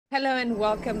Hello and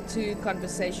welcome to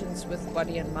Conversations with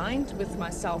Body and Mind with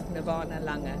myself, Nirvana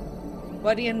Lange.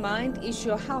 Body and Mind is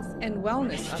your health and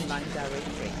wellness online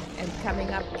directory. And coming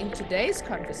up in today's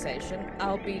conversation,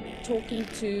 I'll be talking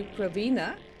to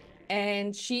Pravina,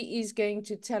 and she is going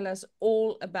to tell us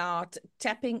all about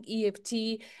tapping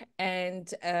EFT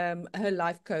and her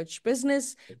life coach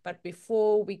business. But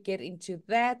before we get into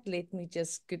that, let me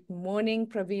just, good morning,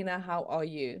 Pravina. How are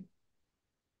you?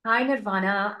 Hi,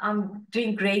 Nirvana. I'm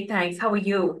doing great, thanks. How are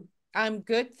you? I'm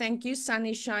good, thank you. Sun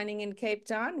is shining in Cape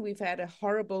Town. We've had a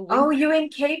horrible Oh, winter. you're in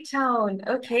Cape Town.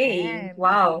 Okay.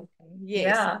 Wow.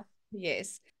 Yes, Yeah.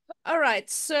 yes. All right.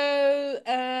 So,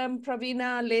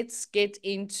 Pravina, let's get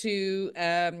into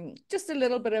just a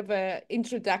little bit of a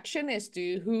introduction as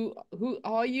to who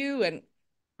are you and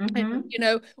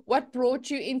Mm-hmm. what brought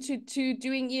you into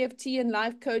doing EFT and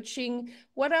life coaching.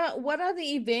 What are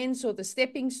the events or the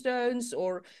stepping stones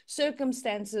or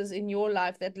circumstances in your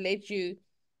life that led you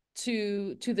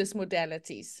to this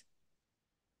modalities?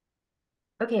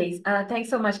 Okay. Thanks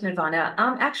so much, Nirvana.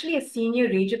 I'm actually a senior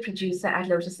radio producer at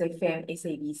Lotus FM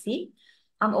SABC.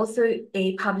 I'm also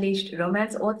a published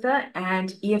romance author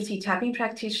and EFT tapping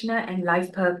practitioner and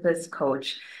life purpose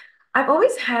coach. I've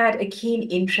always had a keen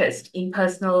interest in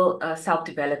personal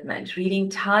self-development, reading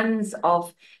tons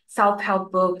of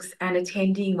self-help books and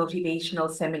attending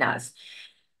motivational seminars.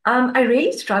 I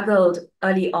really struggled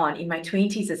early on in my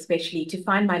 20s, especially to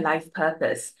find my life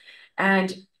purpose.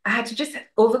 And I had to just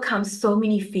overcome so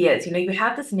many fears. You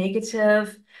have this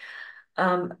negative,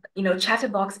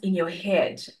 chatterbox in your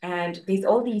head, and there's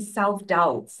all these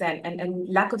self-doubts and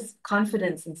lack of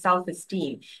confidence and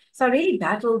self-esteem. So I really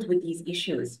battled with these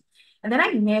issues. And then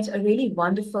I met a really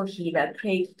wonderful healer,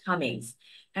 Craig Cummings.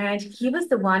 And he was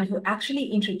the one who actually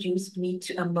introduced me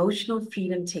to emotional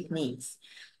freedom techniques,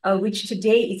 which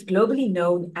today is globally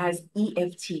known as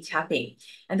EFT tapping.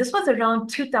 And this was around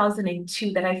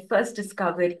 2002 that I first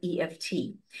discovered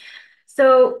EFT.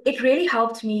 So it really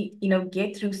helped me,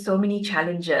 get through so many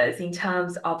challenges in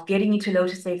terms of getting into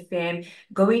Lotus FM,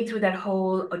 going through that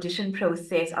whole audition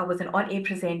process. I was an on-air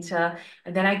presenter,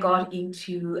 and then I got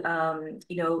into,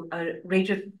 a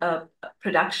radio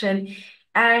production.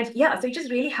 And yeah, so it just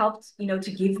really helped,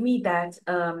 to give me that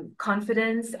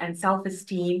confidence and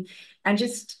self-esteem and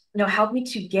just, help me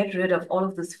to get rid of all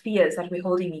of those fears that were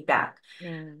holding me back.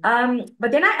 Mm.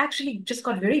 But then I actually just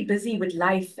got very busy with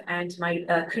life and my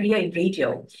career in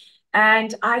radio.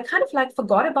 And I kind of like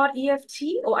forgot about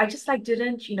EFT, or I just like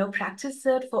didn't, practice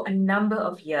it for a number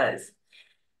of years.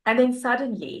 And then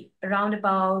suddenly, around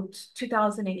about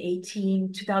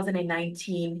 2018,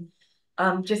 2019,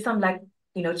 just some like,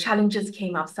 challenges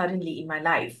came up suddenly in my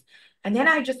life. And then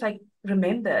I just like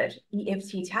remembered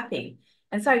EFT tapping.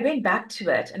 And so I went back to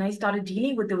it and I started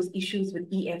dealing with those issues with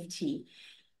EFT.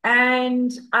 And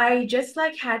I just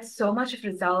like had so much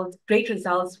of great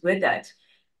results with it.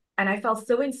 And I felt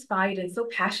so inspired and so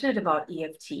passionate about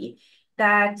EFT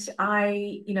that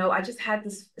I just had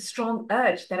this strong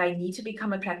urge that I need to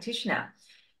become a practitioner.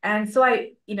 And so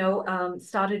I,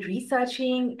 started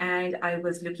researching and I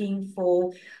was looking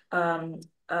for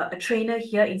a trainer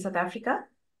here in South Africa.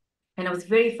 And I was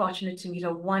very fortunate to meet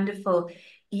a wonderful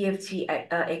EFT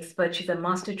expert. She's a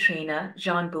master trainer,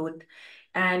 Jean Booth.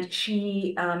 And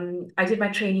I did my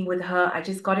training with her. I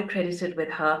just got accredited with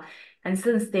her. And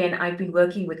since then, I've been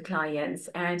working with clients,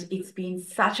 and it's been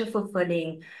such a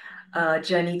fulfilling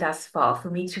journey thus far for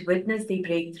me to witness their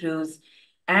breakthroughs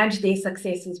and their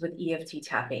successes with EFT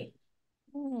tapping.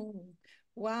 Mm.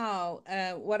 Wow,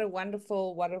 what a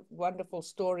wonderful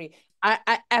story.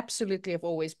 I absolutely have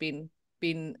always been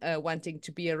wanting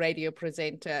to be a radio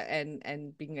presenter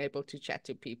and being able to chat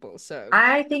to people. So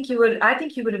I think you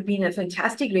would have been a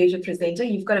fantastic radio presenter.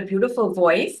 You've got a beautiful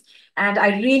voice, and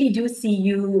I really do see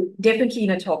you definitely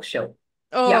in a talk show.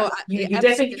 oh, Yeah, you yeah, you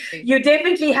definitely absolutely. you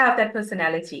definitely have that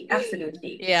personality.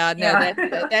 Absolutely. Yeah, no,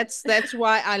 Yeah. that's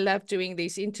why I love doing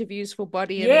these interviews for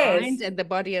Body and Mind Yes. and the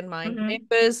Body and Mind Hmm.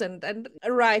 members. And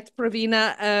right, Pravina,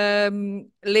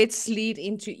 let's lead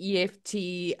into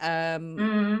EFT. A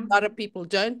Hmm. lot of people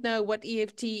don't know what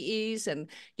EFT is and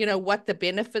what the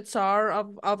benefits are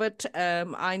of it.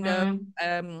 I know,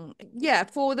 Hmm. yeah,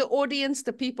 for the audience,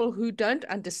 the people who don't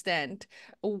understand,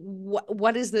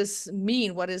 what does this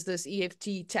mean? What does this EFT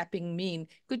tapping mean?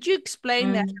 Could you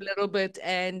explain that a Hmm. little bit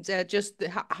and just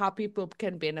how people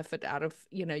can benefit out of,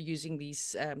 using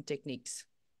these techniques?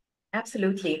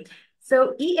 Absolutely.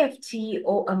 So EFT,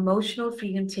 or emotional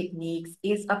freedom techniques,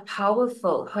 is a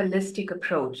powerful holistic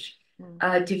approach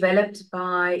Mm. developed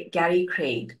by Gary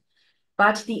Craig.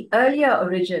 But the earlier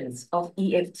origins of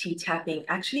EFT tapping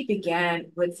actually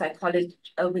began with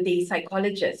with a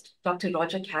psychologist, Dr.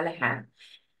 Roger Callahan.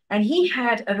 And he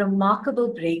had a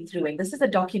remarkable breakthrough, and this is a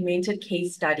documented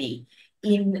case study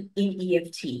in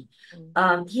EFT.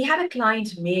 Mm. He had a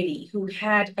client, Mary, who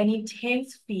had an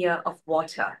intense fear of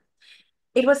water.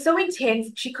 It was so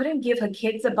intense, she couldn't give her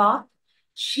kids a bath.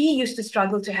 She used to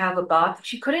struggle to have a bath.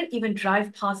 She couldn't even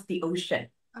drive past the ocean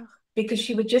Oh, because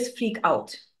she would just freak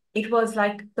out. It was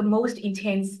like the most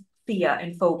intense fear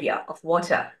and phobia of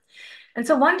water. And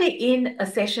so one day in a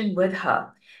session with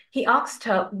her, he asked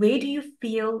her, "Where do you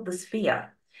feel this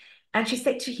fear?" And she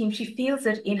said to him, she feels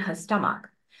it in her stomach.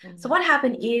 So mm, what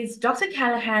happened is Dr.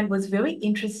 Callahan was very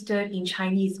interested in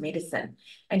Chinese medicine,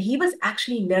 and he was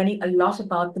actually learning a lot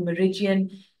about the meridian,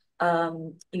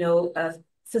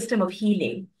 system of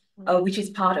healing, mm, which is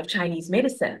part of Chinese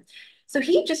medicine. So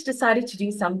he just decided to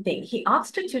do something. He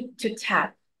asked her to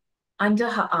tap under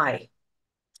her eye,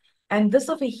 and this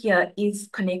over here is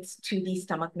connects to the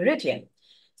stomach meridian.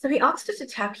 So he asked her to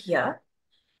tap here,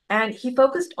 and he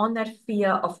focused on that fear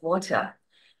of water.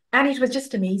 And it was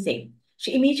just amazing.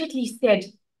 She immediately said,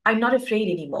 "I'm not afraid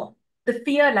anymore." The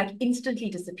fear like instantly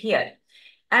disappeared.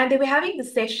 And they were having the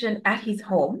session at his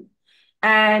home,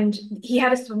 and he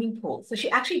had a swimming pool. So she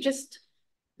actually just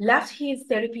left his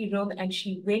therapy room and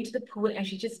she went to the pool and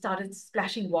she just started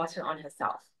splashing water on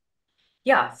herself.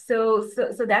 Yeah, so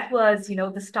that was,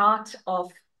 the start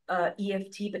of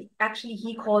EFT, but actually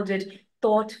he called it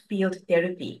thought field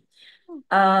therapy.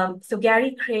 mm, So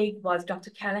Gary Craig was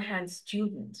Dr. Callahan's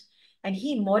student, and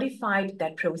he modified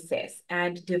that process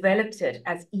and developed it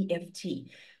as EFT,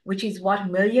 which is what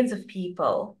millions of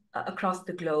people across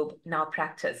the globe now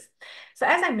practice. So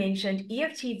as I mentioned,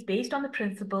 EFT is based on the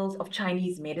principles of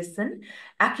Chinese medicine,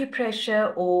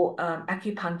 acupressure or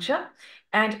acupuncture,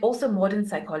 and also modern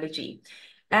psychology.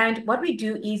 And what we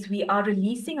do is we are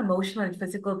releasing emotional and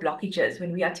physical blockages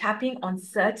when we are tapping on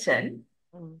certain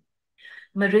mm.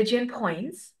 meridian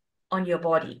points on your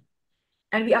body.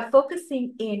 And we are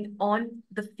focusing in on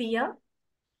the fear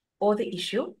or the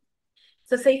issue.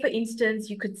 So, say, for instance,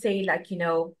 you could say, like,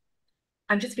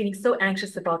 "I'm just feeling so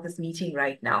anxious about this meeting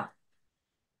right now.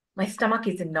 My stomach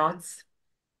is in knots.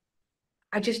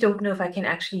 I just don't know if I can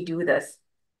actually do this.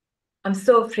 I'm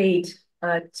so afraid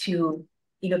to,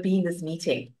 be in this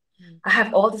meeting. Mm. I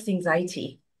have all this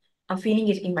anxiety. I'm feeling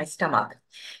it in my stomach."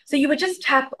 So you would just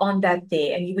tap on that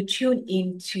there and you would tune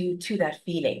into that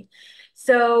feeling.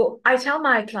 So I tell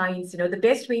my clients, the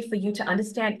best way for you to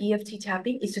understand EFT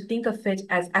tapping is to think of it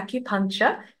as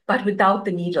acupuncture, but without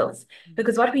the needles.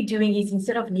 Because what we're doing is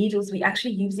instead of needles, we're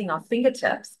actually using our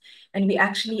fingertips and we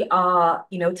actually are,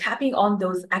 tapping on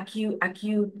those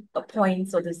acu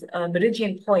points or those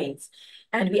meridian points.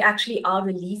 And we actually are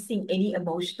releasing any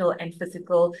emotional and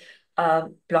physical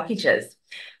blockages.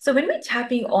 So when we're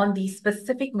tapping on these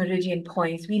specific meridian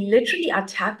points, we literally are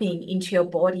tapping into your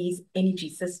body's energy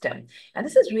system. And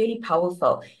this is really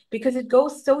powerful because it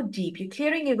goes so deep. You're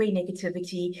clearing away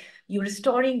negativity, you're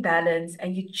restoring balance,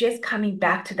 and you're just coming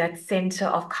back to that center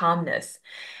of calmness.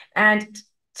 And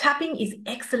tapping is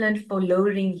excellent for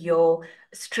lowering your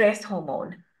stress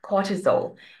hormone,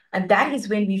 cortisol. And that is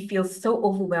when we feel so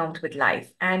overwhelmed with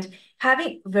life. And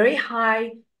having very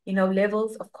high,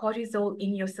 levels of cortisol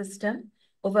in your system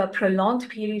over a prolonged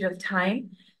period of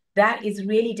time, that is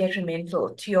really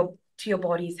detrimental to your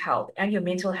body's health and your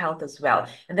mental health as well.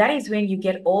 And that is when you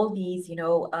get all these,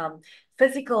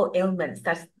 physical ailments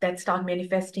that start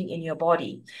manifesting in your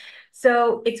body.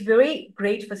 So it's very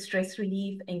great for stress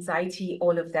relief, anxiety,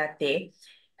 all of that there.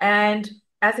 And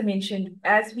as I mentioned,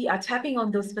 as we are tapping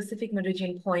on those specific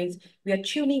meridian points, we are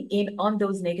tuning in on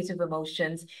those negative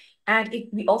emotions. And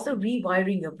we also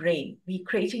rewiring your brain. We're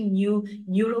creating new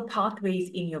neural pathways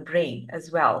in your brain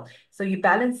as well. So you're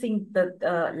balancing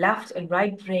the left and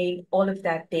right brain, all of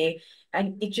that there.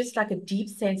 And it's just like a deep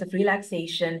sense of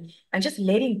relaxation and just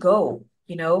letting go,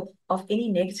 of any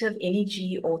negative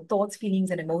energy or thoughts,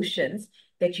 feelings, and emotions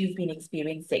that you've been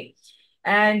experiencing.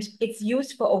 And it's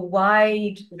used for a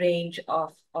wide range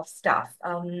of stuff.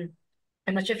 I'm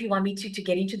not sure if you want me to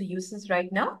get into the uses right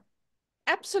now.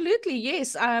 Absolutely,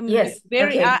 yes. Yes.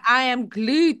 Okay. I am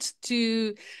glued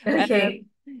uh, Okay.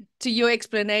 to your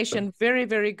explanation. Very,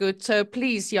 very good. So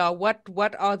please, yeah, what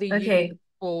are the uses Okay.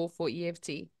 for EFT?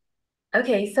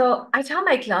 Okay. So I tell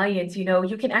my clients,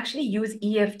 you can actually use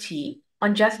EFT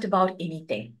on just about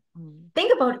anything. Mm,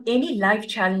 Think about any life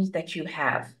challenge that you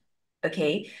have.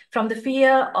 Okay. From the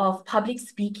fear of public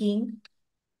speaking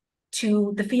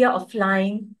to the fear of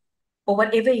flying or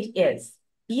whatever it is,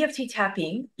 EFT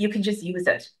tapping, you can just use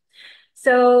it.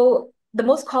 So The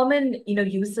most common,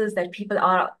 uses that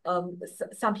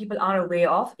some people are aware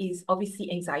of is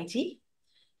obviously anxiety.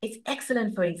 It's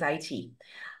excellent for anxiety.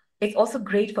 It's also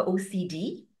great for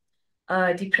OCD,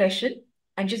 depression,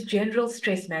 and just general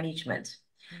stress management.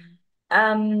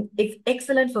 Mm, It's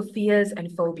excellent for fears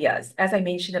and phobias. As I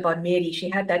mentioned about Mary, she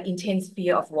had that intense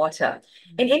fear of water.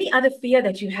 And mm, any other fear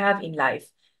that you have in life,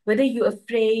 whether you're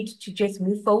afraid to just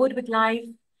move forward with life,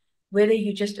 whether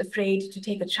you're just afraid to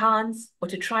take a chance or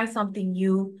to try something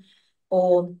new,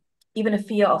 or even a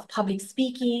fear of public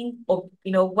speaking, or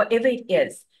whatever it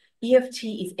is, EFT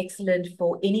is excellent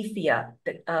for any fear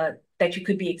that you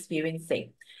could be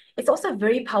experiencing. It's also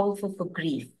very powerful for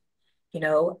grief.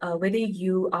 Whether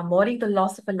you are mourning the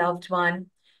loss of a loved one,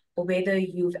 or whether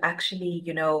you've actually,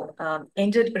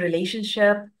 ended a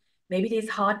relationship, maybe there's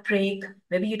heartbreak,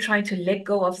 maybe you're trying to let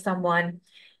go of someone.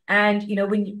 And,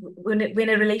 when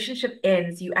a relationship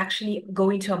ends, you actually go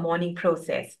into a mourning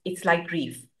process. It's like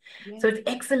grief. So yeah. it's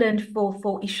excellent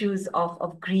for issues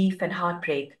of grief and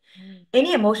heartbreak. Mm,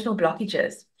 Any emotional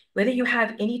blockages, whether you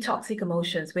have any toxic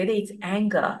emotions, whether it's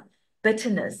anger,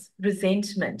 bitterness,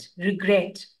 resentment,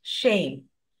 regret, shame,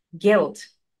 guilt,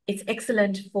 it's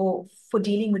excellent for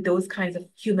dealing with those kinds of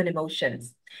human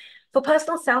emotions. For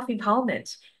personal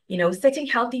self-empowerment, setting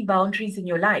healthy boundaries in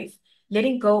your life,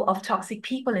 letting go of toxic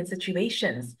people and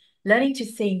situations, learning to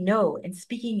say no and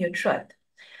speaking your truth.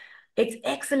 It's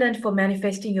excellent for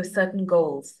manifesting your certain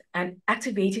goals and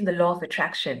activating the law of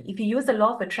attraction. If you use the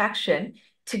law of attraction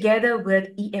together with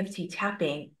EFT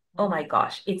tapping, oh mm, my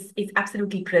gosh, it's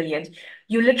absolutely brilliant.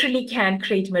 You literally can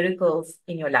create miracles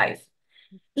in your life.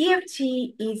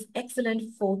 EFT is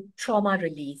excellent for trauma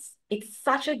release. It's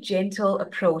such a gentle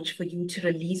approach for you to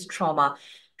release trauma.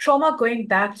 Trauma going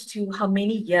back to how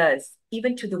many years,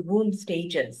 even to the womb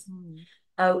stages, mm,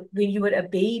 when you were a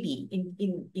baby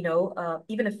in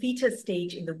even a fetus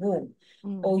stage in the womb,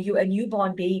 mm. or you a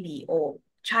newborn baby, or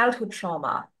childhood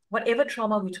trauma, whatever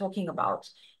trauma we're talking about,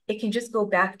 it can just go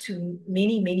back to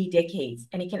many decades,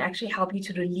 and it can actually help you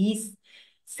to release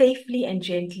safely and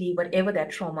gently whatever that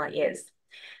trauma is.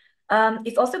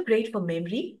 It's also great for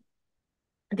memory.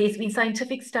 There's been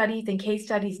scientific studies and case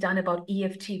studies done about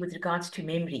EFT with regards to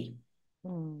memory.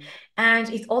 Mm, And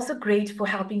it's also great for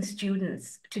helping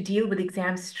students to deal with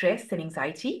exam stress and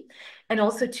anxiety, and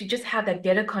also to just have that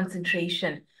better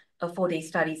concentration for their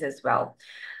studies as well.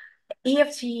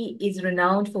 EFT is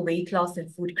renowned for weight loss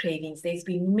and food cravings. There's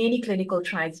been many clinical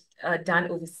trials done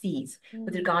overseas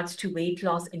with mm, regards to weight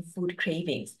loss and food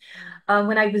cravings. mm.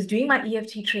 When I was doing my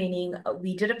EFT training,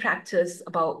 we did a practice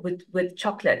about with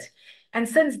chocolate. And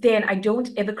since then, I don't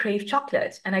ever crave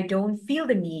chocolate, and I don't feel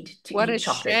the need to What eat a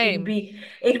chocolate. shame.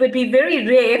 It would be very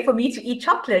rare for me to eat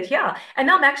chocolate, yeah. And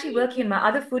now I'm actually working on my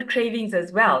other food cravings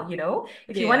as Mm, well.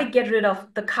 If you want yeah. to get rid of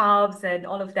the carbs and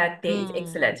all of that, there is Mm,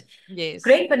 excellent. yes.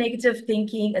 Great for negative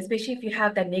thinking, especially if you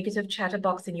have that negative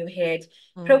chatterbox in your head,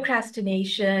 Mm,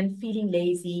 procrastination, feeling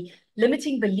lazy,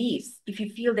 limiting beliefs. If you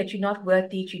feel that you're not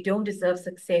worth it, you don't deserve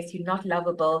success, you're not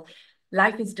lovable,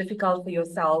 life is difficult for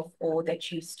yourself, or that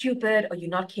you're stupid or you're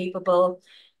not capable,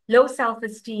 low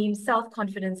self-esteem,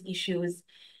 self-confidence issues.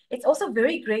 It's also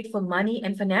very great for money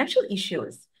and financial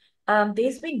issues.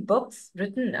 There's been books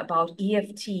written about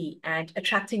EFT and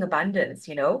attracting abundance.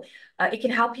 It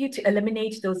can help you to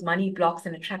eliminate those money blocks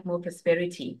and attract more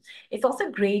prosperity. It's also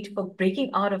great for breaking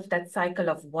out of that cycle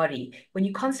of worry. When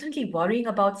you're constantly worrying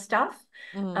about stuff,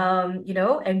 mm,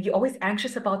 and you're always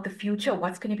anxious about the future,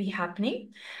 what's going to be happening.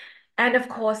 And of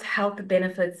course, health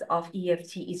benefits of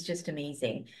EFT is just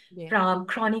amazing. yeah. From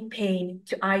chronic pain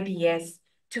to IBS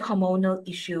to hormonal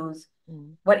issues,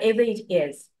 Mm, whatever it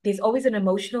is, there's always an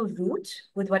emotional root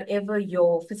with whatever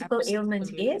your physical ailment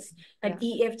absolutely. is. And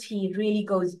Yeah. EFT really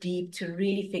goes deep to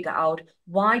really figure out,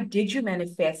 why did you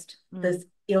manifest Mm. this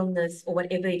illness or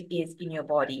whatever it is in your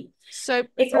body. So,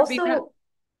 It's Pravina, also,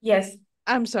 yes,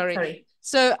 I'm sorry. sorry.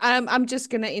 So I'm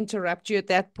just going to interrupt you at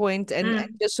that point and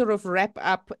Mm, just sort of wrap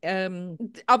up.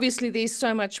 Obviously, there's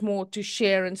so much more to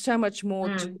share and so much more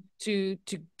mm, to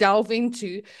delve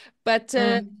into, but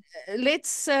mm.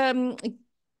 let's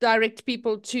direct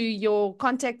people to your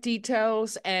contact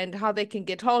details and how they can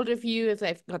get hold of you if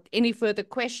they've got any further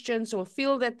questions or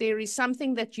feel that there is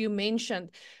something that you mentioned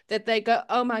that they go,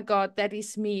 oh my God, that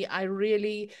is me. I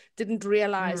really didn't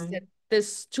realize that Mm,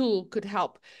 this tool could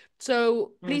help.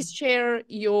 So please mm. share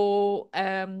your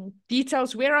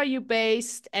details. Where are you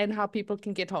based and how people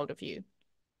can get hold of you?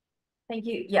 Thank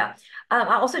you. Yeah.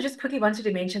 I also just quickly wanted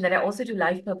to mention that I also do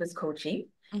life purpose coaching.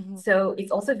 Mhm. So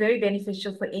it's also very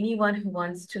beneficial for anyone who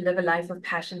wants to live a life of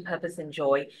passion, purpose, and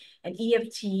joy. And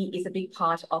EFT is a big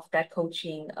part of that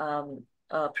coaching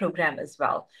program as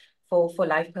well for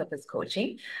life purpose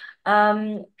coaching.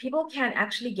 People can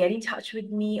actually get in touch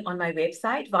with me on my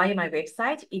website, via my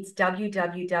website. It's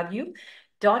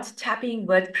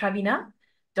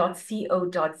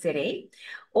www.tappingwithpravina.co.za,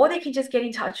 or they can just get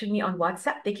in touch with me on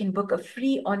WhatsApp. They can book a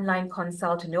free online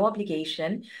consult, no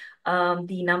obligation.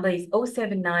 The number is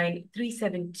 079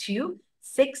 372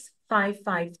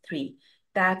 6553.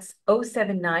 That's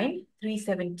 079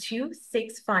 372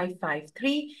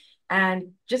 6553.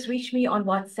 And just reach me on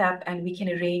WhatsApp and we can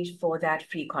arrange for that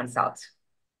free consult.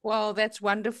 Well, that's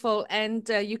wonderful. And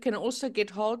you can also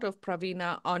get hold of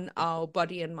Pravina on our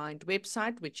Body and Mind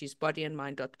website, which is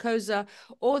bodyandmind.coza,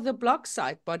 or the blog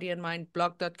site,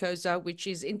 bodyandmindblog.coza, which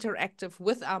is interactive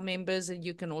with our members. And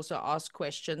you can also ask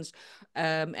questions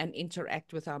and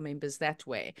interact with our members that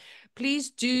way. Please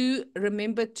do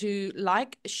remember to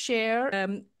like,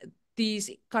 share these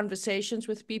conversations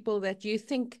with people that you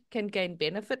think can gain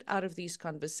benefit out of these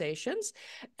conversations.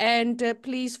 And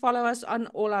please follow us on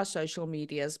all our social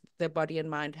medias, the Body and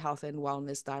Mind Health and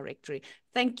Wellness Directory.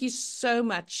 Thank you so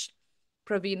much,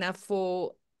 Pravina,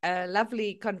 for a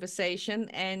lovely conversation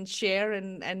and share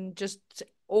and just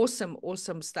awesome,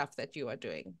 awesome stuff that you are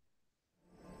doing.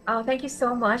 Oh, thank you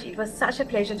so much. It was such a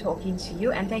pleasure talking to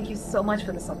you, and thank you so much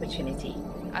for this opportunity.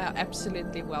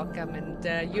 Absolutely welcome. And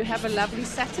you have a lovely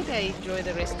Saturday. Enjoy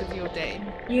the rest of your day.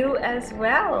 You as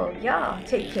well. Yeah,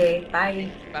 take care.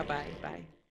 Bye. Bye-bye. Bye.